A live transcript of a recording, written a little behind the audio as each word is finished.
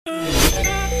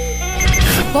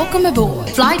Welcome aboard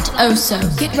Flight Oso.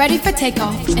 Get ready for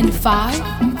takeoff in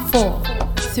 5, 4,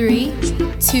 3,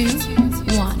 2,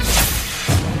 1.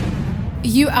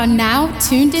 You are now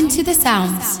tuned into the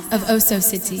sounds of Oso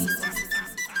City.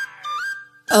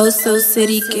 Oso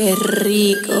City, qué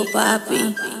rico,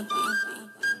 papi.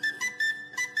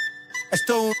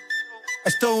 Esto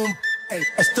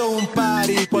es un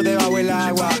party por debajo del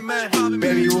agua.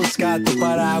 Baby, busca tu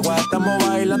paraguas. Estamos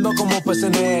bailando como peces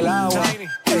en el agua.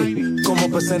 Ey, como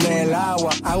peces en el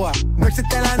agua. No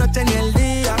existe la noche ni el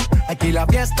día. Aquí la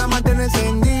fiesta mantiene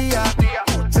encendida.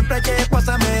 Siempre que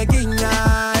pasa me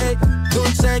guiña. Ey,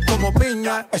 dulce como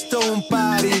piña. Esto es un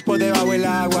party por debajo del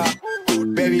agua.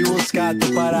 Baby, busca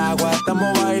tu paraguas.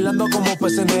 Estamos bailando como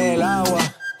peces en el agua.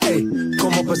 Ey,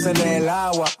 como peces en el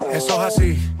agua. Eso es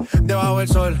así, debajo del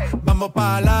sol. Vamos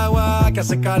para el agua que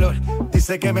hace calor.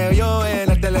 Dice que me vio en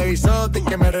el televisor y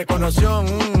que me reconoció.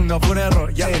 No fue un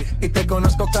error, ya. Y te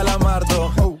conozco,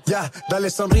 Calamardo. Ya, dale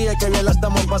sonríe que bien la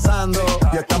estamos pasando.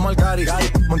 Ya estamos al cari,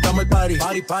 montamos el party.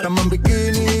 Estamos en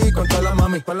bikini con todas las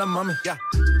mami, ya.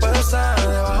 Puedo estar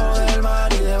debajo del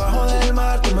mar y debajo del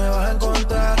mar tú me vas a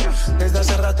encontrar. Desde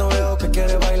hace rato veo que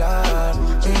quieres bailar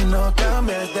y no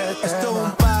cambies de tema. Esto es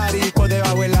un party por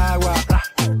debajo del agua.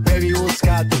 Baby,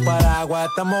 busca tu paraguas.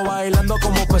 Estamos bailando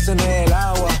como peces en el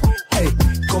agua. Ey,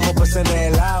 como peces en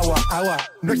el agua.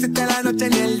 No existe la noche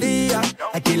ni el día.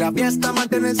 Aquí la fiesta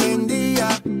mantiene encendida.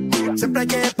 Siempre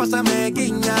que pasa me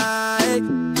guiña. Ey,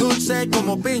 dulce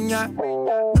como piña.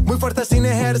 Muy fuerte sin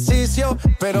ejercicio,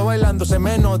 pero bailando se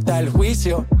me nota el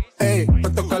juicio. Ey,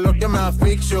 tanto calor que me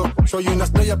asfixio. Soy una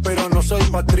estrella pero no soy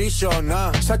Patricio,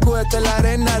 nah. Sacúdete la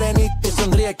arena, arenita y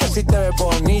sonríe que así te ves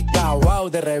bonita. Wow,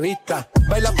 de revista.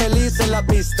 Baila feliz en la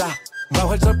pista.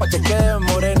 Bajo el sol pa' que quede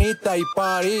morenita y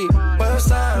party. Puedo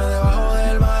estar debajo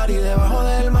del mar y debajo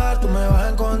del mar tú me vas a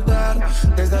encontrar.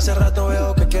 Desde hace rato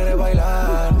veo que quieres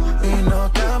bailar y no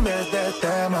cambies de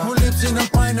tema. Who lives in a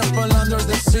pineapple under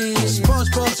the sea?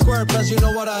 SpongeBob SquarePants, you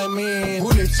know what I mean. Who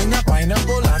lives in a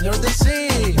pineapple under the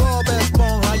sea? Bob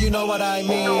Esponja, you know what I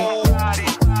mean.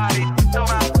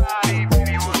 Toma party,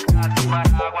 baby, busca tu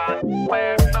paraguas.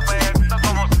 Fuerte,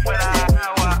 como si fuera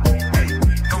agua,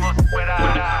 como si fuera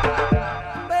agua.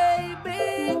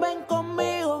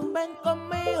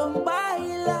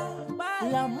 Baila,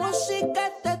 la música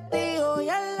es testigo,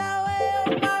 ya la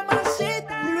veo,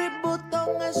 mamacita. Louis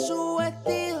Vuitton es su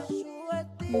vestido,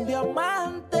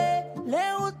 diamante,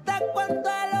 le gusta cuando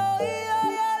al oído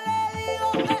yo le digo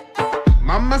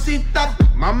Mamacita,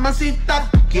 mamacita,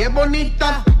 qué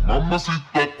bonita, mamacita.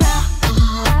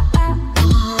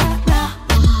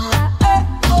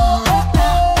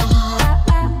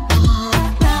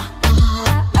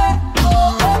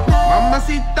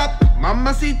 Mamacita,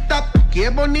 mamacita, qué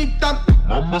bonita,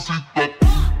 mamacita.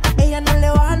 Ella no le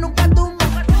baja nunca tumba,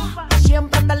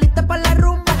 siempre anda lista para la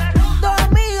rumba. Dos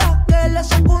amigas que le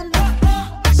secundan,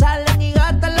 salen y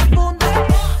gastan la funda.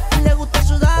 Le gusta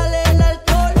sudarle el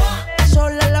alcohol,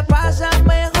 sola la pasa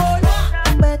mejor.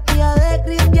 Vestida de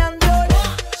Christian Dior,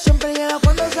 siempre llega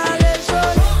cuando sale el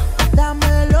sol. Dame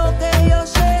de lo que yo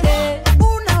sé,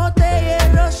 una botella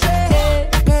de rosé,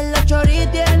 que la chori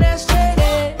tiene sed.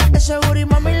 Ese booty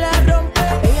mami la rompe.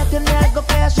 Ella tiene algo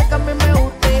que hace que a mí me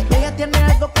guste. Ella tiene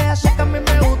algo que hace que a mí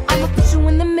me guste. I'ma put you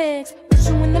in the mix, put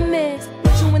you in the mix,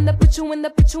 put you in the, put you in the,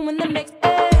 put you in the mix.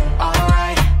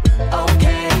 Alright,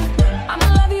 okay. I'ma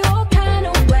love you all kind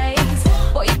of ways.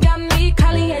 Boy, you got me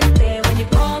caliente when you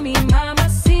call me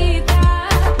mamacita.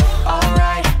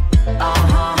 Alright,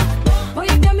 Boy,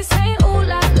 you got me saying ooh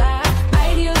la la.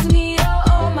 Ay, Dios mío,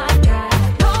 oh my God.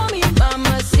 Call me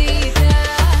mamacita.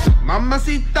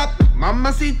 Mamacita,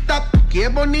 mamacita, qué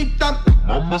bonita,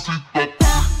 mamacita.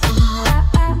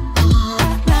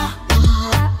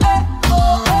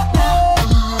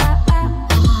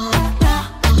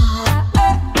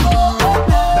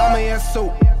 Dame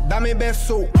eso, dame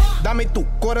beso, dame tu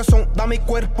corazón, dame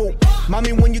cuerpo.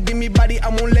 Mami, when you give me body, I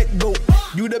won't let go.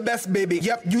 You the best, baby,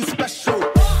 yep, you special.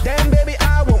 Damn, baby,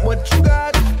 I want what you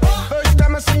got. First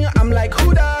time I see you, I'm like,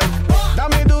 who that?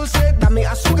 Dame dulce, dame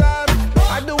azúcar.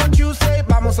 I do what you say,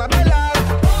 vamos a bailar.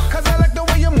 Cause I like the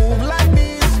way you move like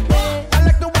this. I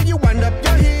like the way you wind up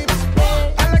your hips.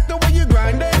 I like the way you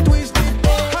grind and twist it.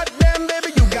 Hot damn,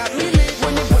 baby, you got me lit.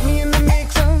 When you put me in the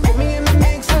mix, put me in the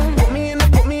mix, put me in the,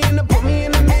 put me in the, put me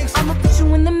in the mix. I'ma put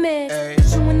you in the mix,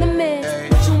 put you in the mix,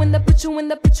 put you in the, put you in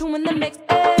the, put you in the mix.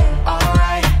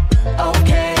 alright,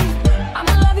 okay.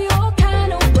 I'ma love you all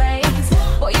kind of ways.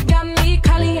 Boy, you got me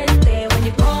caliente when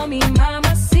you call me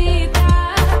mamacita.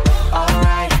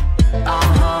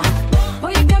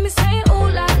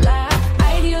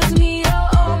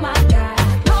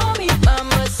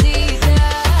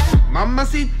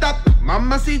 Mamacita,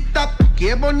 mamacita,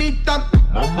 qué bonita.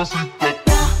 Mamacita.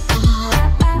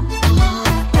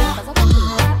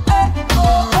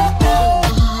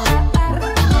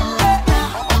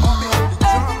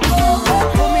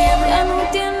 Ya no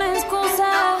tiene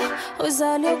excusa. Hoy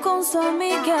salió con su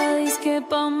amiga. Dice que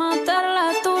pa' matar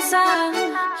la tusa.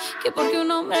 Que porque un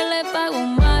hombre le pagó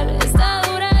mal. Está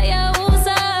dura y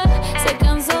abusa. Se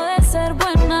cansó de ser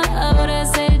buena. Ahora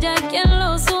es ella quien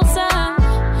los usa.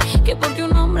 Que porque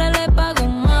un hombre le pagó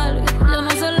mal. Ya no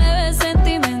se le ve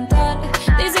sentimental.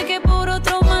 Dice que por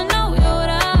otro más no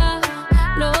llora.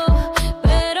 No,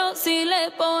 pero si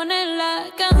le ponen la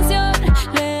canción,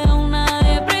 le da una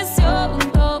depresión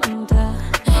tonta.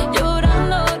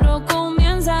 Llorando lo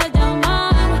comienza a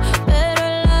llamar, pero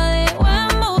él la dejó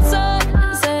en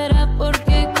buzón. ¿Será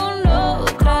porque con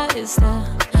otra está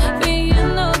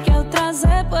fingiendo que otra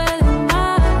se puede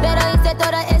amar? Pero hice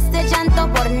todo este llanto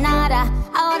por nada.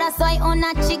 Ahora soy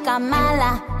una chica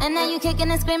mala. And then you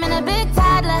kicking and screaming a big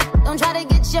toddler. Don't try to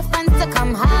get your friends to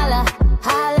come holla,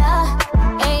 holla.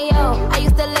 Ayo, I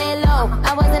used to lay low.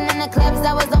 I wasn't in the clubs,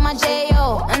 I was on my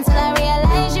J.O. Until I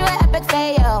realized you were epic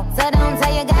fail. So don't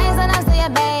tell your guys when I say a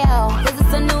bayo. Cause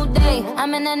it's a new day,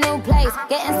 I'm in a new place.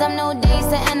 Getting some new days,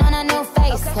 sitting on a new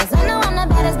face. Cause I know I'm the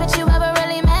baddest bitch you ever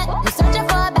really met. You searching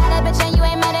for a better bitch and you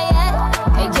ain't met her yet.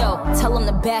 Hey yo, tell him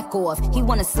to back off. He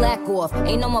wanna slack off.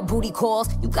 Ain't no more booty calls,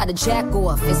 you gotta jack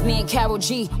off. It's me and Karol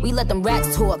G, we let them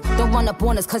racks talk. Don't run up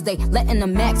on us cause they letting the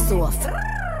max off.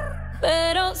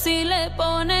 Pero si le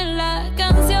ponen la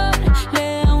canción,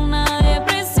 le da una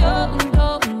depresión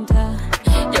tonta.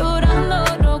 Llorando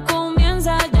lo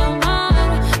comienza a llamar,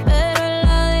 pero él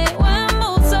la dejó en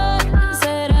buzón.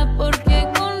 ¿Será porque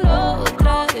con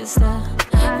otra está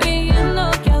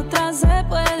fingiendo que otra se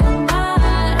puede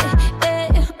amar?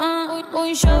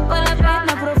 Un shot para la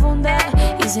pena profunda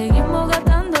y seguimos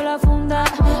gastando la funda.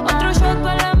 Otro shot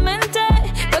para la mente,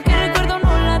 pa' que el recuerdo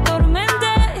no la atormente.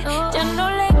 Ya no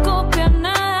le copia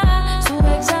nada, su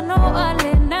ex ya no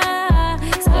vale nada.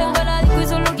 Sale para la disco y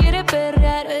solo quiere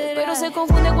perrear, pero se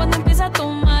confunde cuando empieza a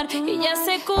tomar. Y ya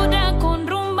se cura con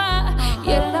rumba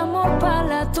y el amor pa'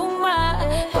 la tumba.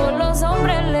 Todos los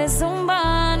hombres le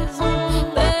zumban,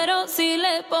 pero si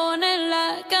le ponen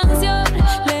la canción,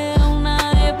 le da una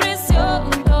depresión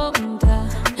tonta.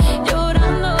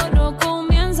 Llorando lo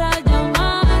comienza a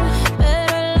llamar,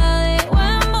 pero él la dejó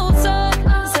en buzón.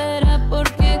 ¿Será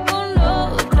porque con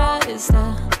otra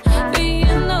está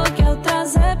fingiendo que otra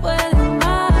se puede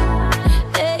amar?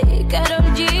 Hey,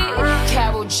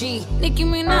 Karol G, Nicki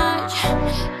Minaj,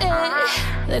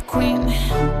 the queen,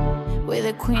 we're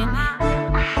the queen.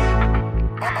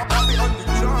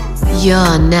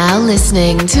 You're now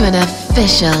listening to an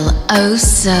official Oh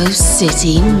So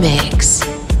City mix.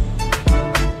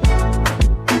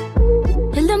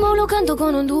 El demo lo canto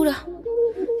con Honduras.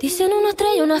 Dicen una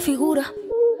estrella, una figura.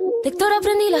 De Héctor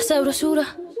aprendí la sabrosura.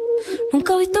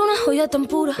 Nunca he visto una joya tan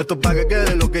pura. Esto es pa' que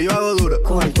quede lo que yo hago dura.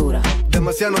 Con altura,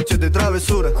 Demasiadas noches de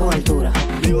travesura. con altura,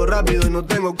 Vivo rápido y no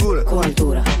tengo cura. con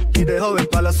altura, Y de joven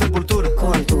pa' la sepultura.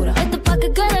 con altura, Esto es pa'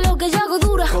 que quede lo que yo hago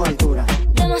dura. con altura,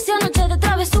 Demasiadas noches de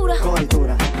travesura. con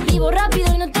altura, Vivo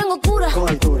rápido y no tengo cura. con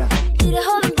altura, Y de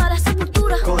joven para la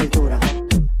sepultura. con altura.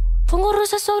 Pongo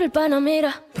rosas sobre el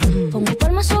Panamera. Pongo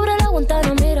palmas sobre la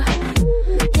Guantanamera.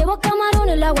 Llevo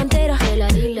camarones la guantera.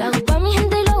 La hago pa' mi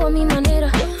gente y lo hago a mi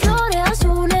manera. Flores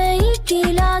azules y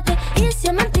quilates. Y si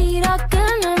es mentira que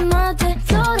me mate.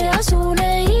 Flores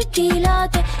azules y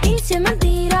quilates. Y si es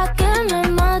mentira que me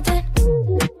mate.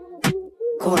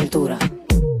 Con altura,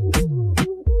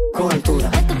 con altura,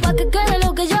 Esto es pa' que quede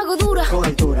lo que yo hago dura. con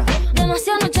altura,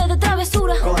 Demasiadas noches de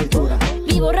travesura. con altura,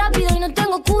 Vivo rápido y no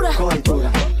tengo cura. con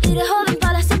altura, Y de joven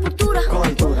para la sepultura. con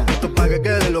altura, Esto es pa' que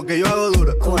quede lo que yo hago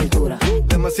dura. con altura,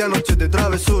 Demasiadas noches de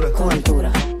travesura. con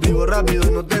altura, Vivo rápido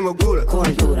y no tengo cura. con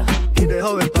altura, Y de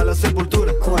joven pa' la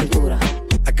sepultura. con altura.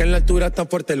 Acá en la altura están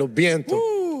fuertes los vientos.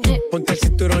 Ponte el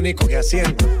cinturón y coge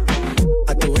asiento.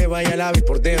 A tu jeva y al ave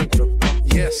por dentro.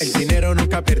 Yes. El dinero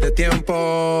nunca pierde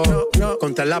tiempo. No.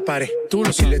 Contra la pared. Tú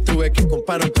no, si le tuve que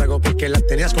comprar un trago porque la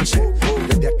tenías con sed.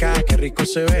 Desde acá, qué rico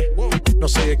se ve. No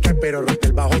sé de qué, pero rompe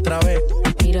el bajo otra vez.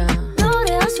 Mira.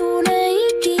 Flores azules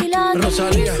y quilates.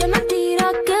 Rosalía. Y si es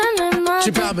mentira que me mate.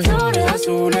 Sí, papi. Flores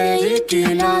azules y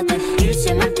quilates. Y si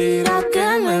es mentira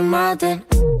que me mate.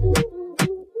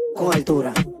 Con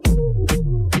altura,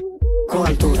 con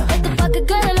altura, Esto es pa' que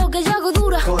quede lo que yo hago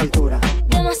dura. con altura,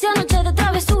 Demasiadas noches de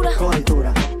travesura. con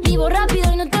altura, Vivo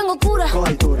rápido y no tengo cura. con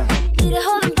altura, Y de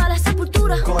joven para la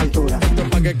sepultura. con altura, Esto es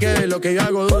pa' que quede lo que yo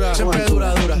hago dura. Siempre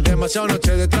dura, dura. Demasiadas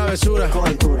noches de travesura. con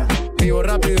altura, Vivo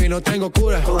rápido y no tengo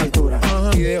cura. con altura,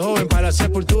 Y de joven para la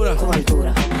sepultura. con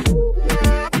altura.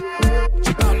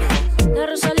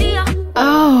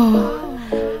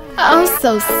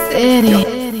 So City.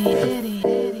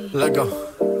 Let's go.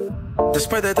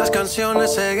 Después de 3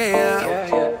 canciones seguía,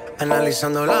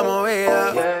 analizando la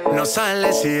movida. No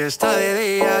sale si está de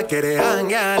día, quiere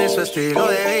hanguear, es su estilo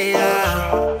de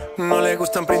vida. No le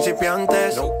gustan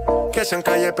principiantes, que sean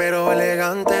calle pero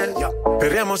elegantes.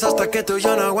 Perreamos hasta que tú y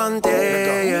yo no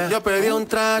aguante. Yo pedí un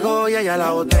trago y ella la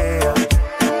botella.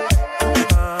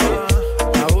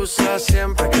 Abusa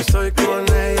siempre que estoy con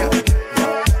ella.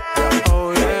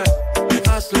 Oh yeah,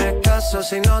 hazle caso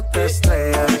si no te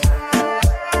estrellas.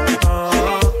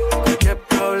 Qué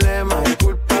problema, es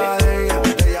culpa de ella.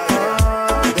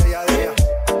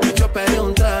 Yo pedí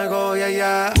un trago y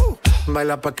ella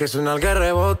baila pa' que suena el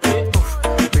rebote.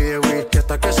 Pide whisky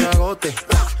hasta que se agote.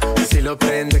 Si lo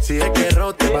prende, exige que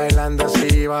rote. Bailando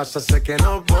así vas a hacer que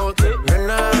no bote.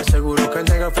 Nena, seguro que al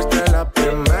llegar fuiste la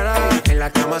primera. En la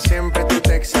cama siempre tú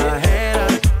te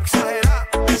exageras.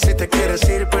 Si te quieres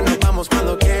ir, pues nos vamos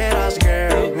cuando quieras,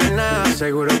 girl. Nena,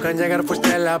 seguro que al llegar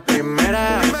fuiste la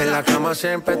primera. En la cama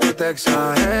siempre tú te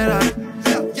exageras.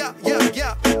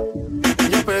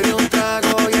 Yo pedí un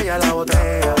trago y ella la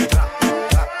botella.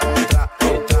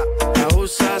 La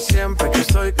usa siempre que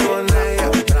estoy con ella.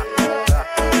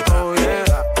 Oh yeah,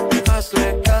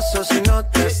 hazle caso si no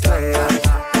te estrellas.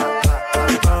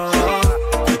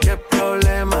 Qué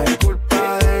problema, es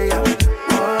culpa de ella.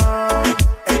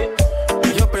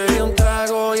 Yo pedí un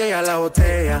trago y ella la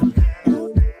botella.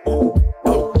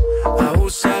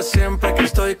 Abusa siempre que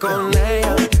estoy con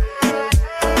ella.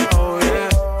 Oh yeah,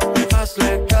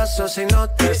 hazle caso si no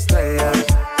te estrellas.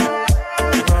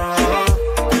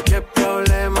 Qué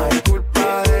problema, es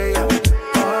culpa de ella.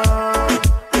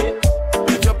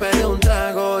 Yo pedí un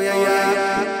trago y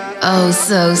ella. Oh,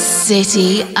 so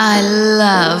City, I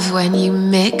love when you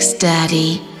mix,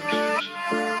 Daddy.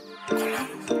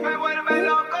 Me vuelve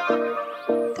loco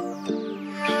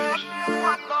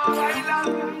cuando baila.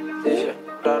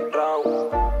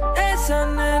 Esa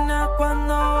nena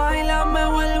cuando baila me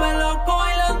vuelve loco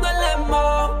bailando el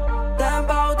dembow.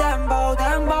 Dembow, dembow,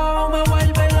 dembow, me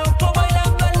vuelve loco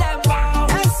bailando el dembow.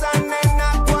 Esa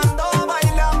nena cuando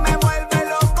baila me vuelve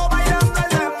loco bailando el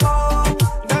dembow.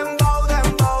 Dembow,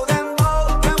 dembow, dembow,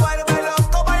 me vuelve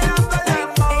loco bailando el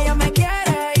dembow. Ella me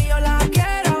quiere y yo la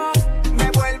quiero. Me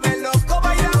vuelve loco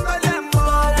bailando el dembow.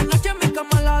 Toda la noche en mi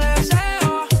cama la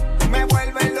deseo. Me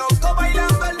vuelve loco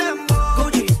bailando el dembow.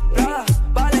 Gucci, Prada,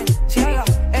 Balenciaga,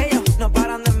 ellos no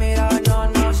paran de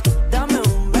mirarnos. Dame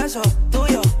un beso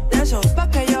tuyo de esos pa'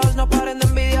 que ellos no paren de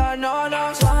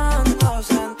envidiarnos. Cuando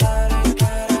se enteren que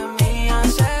eres mía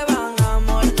se van a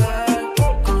morder.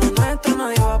 Con lo nuestro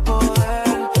nadie va a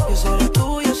poder. Yo seré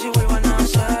tuyo si vuelvo a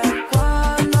nacer.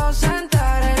 Cuando se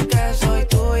enteren que soy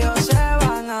tuyo se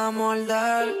van a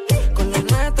morder. Con lo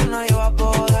nuestro nadie va a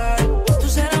poder. Tú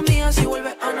serás mía si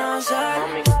vuelves a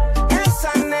nacer.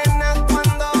 Esa nena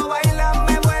cuando baila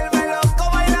me vuelve loco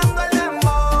bailando el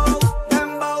dembow.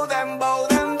 Dembow, dembow,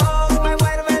 dembow, me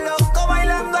vuelve loco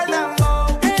bailando el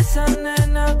dembow. Esa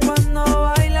nena cuando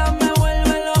baila me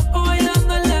vuelve loco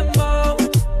bailando el dembow.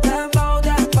 Dembow,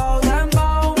 dembow,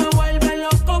 dembow, me vuelve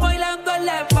loco bailando el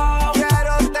dembow.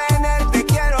 Quiero tenerte,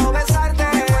 quiero besarte.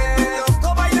 Me vuelve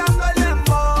loco bailando el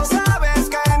dembow. Sabes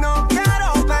que no quiero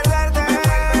perderte. Me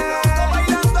vuelve loco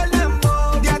bailando el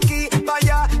dembow. De aquí pa'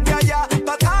 allá, de allá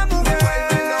pa' acá, mujer. Me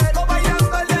vuelve loco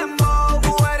bailando el dembow.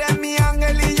 Tú eres mi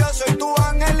ángel y yo soy tu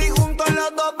ángel y juntos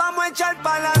los dos vamos a echar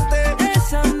pa'lante.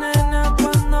 Esa nena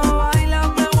cuando baila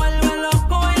me vuelve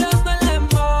loco bailando el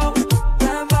dembow.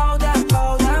 Dembow,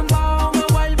 dembow, dembow, me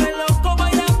vuelve loco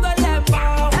bailando el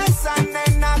dembow. Esa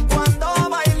nena cuando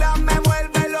baila me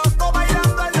vuelve loco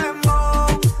bailando el dembow.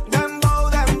 Dembow,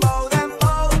 dembow,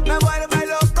 dembow, me vuelve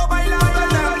loco bailando el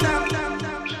dembow.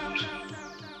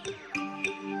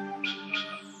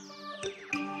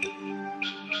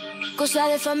 Cosa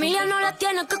de familia no la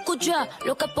tienes que escuchar.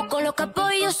 Lo capo con los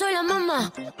capos y yo soy la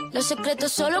mamá. Los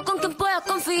secretos solo con quien puedas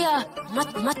confiar.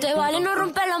 Más te vale no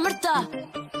romper la muerta.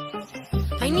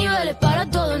 Hay niveles para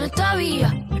todo en esta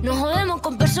vía. No jodemos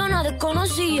con personas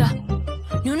desconocidas.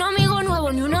 Ni un amigo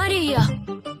nuevo, ni una haría.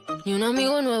 Ni un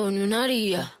amigo nuevo, ni una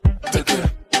haría.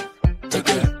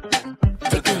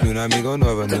 Ni un amigo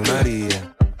nuevo, ni una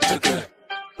haría.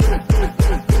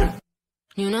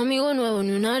 Ni un amigo nuevo,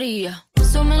 ni una haría.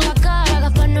 Sume en la cara,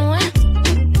 Gaspar Noé.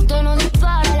 Tono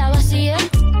dispara, la vacía.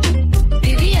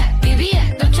 Vivía,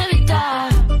 Dolce Vita.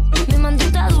 Mi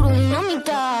mandita duro,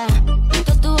 dinamita.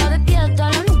 Tatuada de pie hasta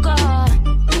la nuca.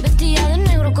 Vestida de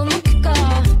negro como Kika.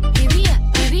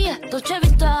 Vivía, Dolce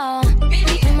Vita.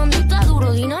 Mi mandita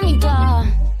duro, dinamita.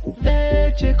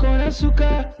 Leche con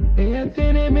azúcar. Ella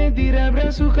tiene mentira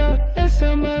brazuca.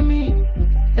 Esa mami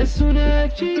es una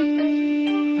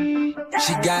G.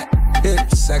 She got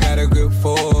hips, I got a grip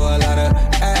for a lot of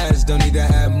ass, don't need to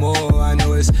have more. I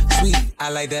know it's sweet, I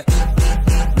like that.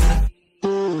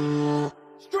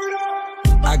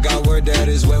 I got word that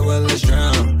is wet, well let's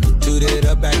drown. Toot it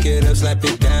up, back it up, slap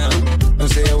it down. Don't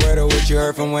say a word of what you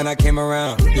heard from when I came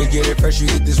around. You get it fresh, you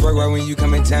get this work right when you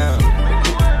come in town.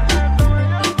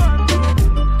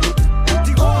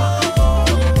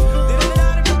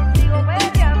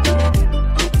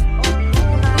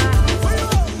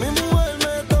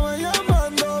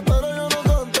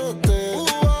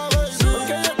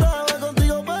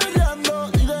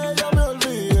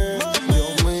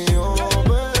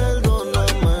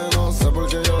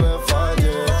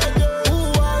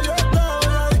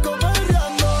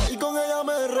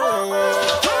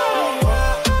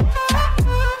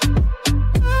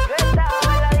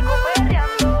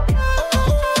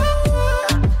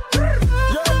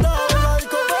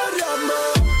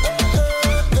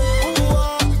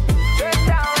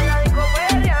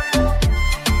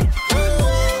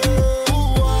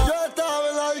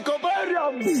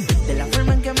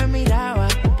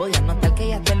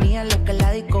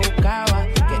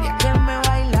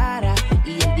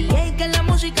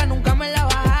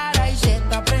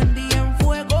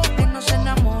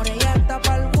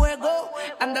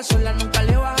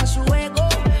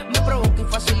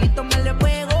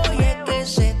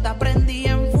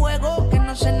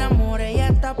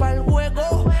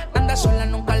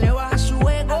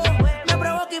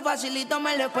 Facilito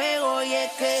me le pego y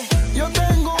es que yo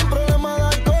tengo un problema de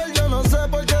alcohol, yo no sé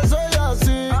por qué soy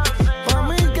así. Pa'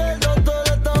 mí que el doctor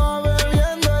estaba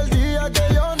bebiendo el día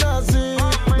que yo nací.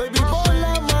 Baby, pon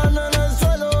la mano en el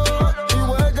suelo y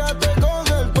huélgate con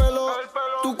el pelo.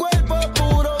 Tu cuerpo es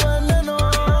puro veneno,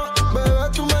 bebé,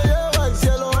 tú me llevas al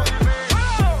cielo.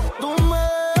 Tú me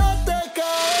dejaste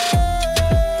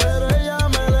caer, pero ella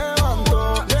me levantó.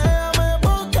 Déjame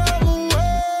poca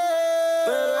mujer,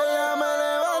 pero ella me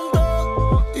levantó.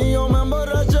 Y yo me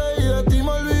emborraché y de ti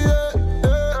me olvidé.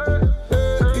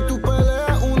 Y tú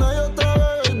peleas una y otra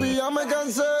vez, baby, ya me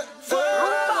cansé.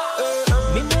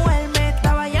 mi mujer me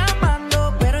estaba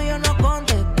llamando, pero yo no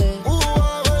contesté.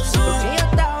 Porque yo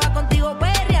estaba contigo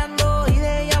perreando y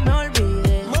de ella me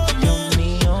olvidé. Dios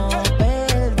mío,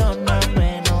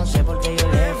 perdóname, no sé por qué yo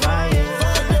le fallé.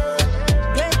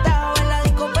 Yo estaba en la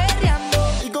disco perreando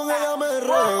y con ella me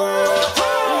regué.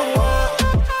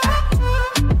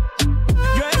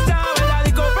 Yo estaba en la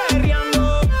disco perreando.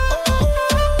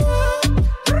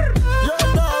 Yo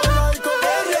estaba en la disco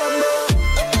perreando.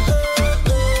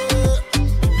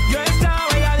 Yo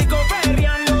estaba en la disco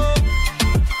perreando.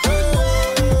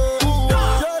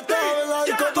 Yo estaba en la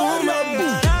disco Tú me perreando.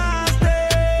 ganaste,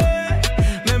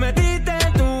 me metiste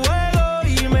en tu juego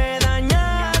y me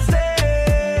dañaste.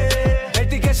 El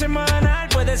ticket semanal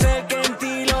puede ser que en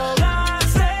ti lo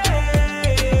gaste.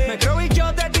 Me creo y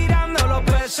yo te tirando los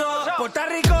pesos. Puerto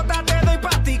Rico te doy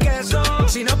pa' ti queso.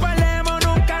 Si no perdemos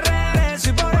nunca regreso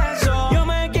y por eso yo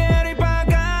me quiero ir pa'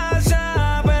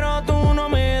 casa, pero tú no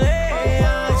me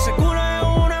dejas. Ese culo es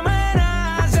una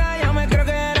amenaza, ya me creo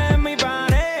que eres mi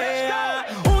pareja.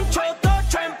 Un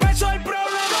chotocho empezó el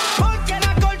problema, porque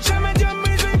la colcha metió en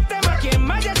mi sistema. Quien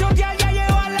vaya a chotear ya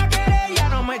lleva la querella.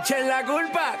 No me echen la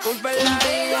culpa, culpa es la Contigo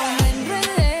ella. me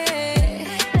enredé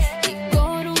y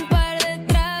con un par de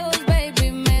tragos,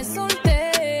 baby, me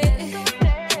solté.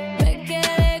 Me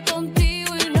quedé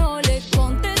contigo y no le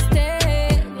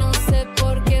contesté. No sé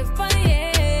por qué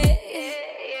fallé,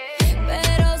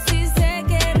 pero sí sé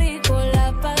que rico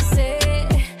la pasé.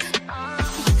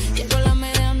 Llegó la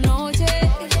medianoche,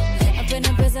 apenas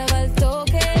empezaba el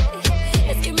toque.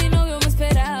 Es que mi novio me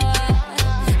esperaba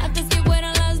antes que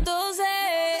fueran las 12.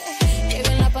 Que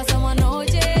bien la pasamos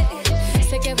anoche.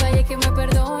 Sé que fallé, que me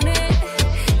perdone.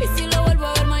 Y si lo vuelvo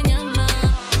a ver mañana,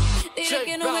 diré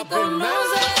que no me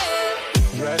conoce.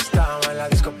 Yo estaba en la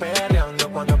disco perreando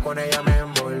cuando con ella me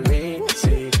envolví.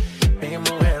 Sí, mi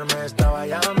mujer me estaba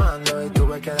llamando y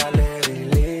tuve que darle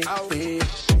delete.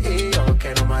 Y yo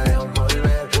que no me dejo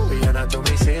volver, villana, tú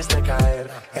me hiciste caer.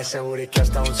 Ese booty que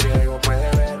hasta un ciego puede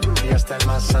ver y hasta el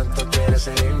más santo quiere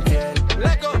ser infiel.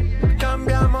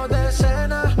 Cambiamos de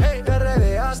escena, de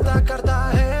RD hasta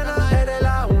Cartagena. Eres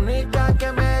la única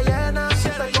que me llena. Si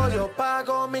tengo yo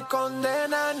pago mi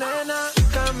condena, nena.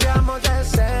 Cambiamos de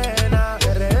escena,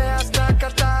 de RD hasta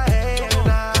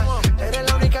Cartagena. Eres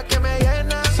la única que me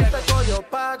llena. Si tengo yo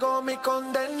pago mi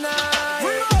condena.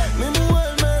 Mi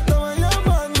mujer me estaba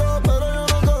llamando, pero yo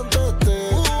no contesté.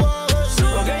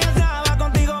 Porque yo estaba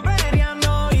contigo peleando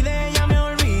y de ella me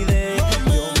olvidé.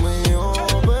 Dios mío,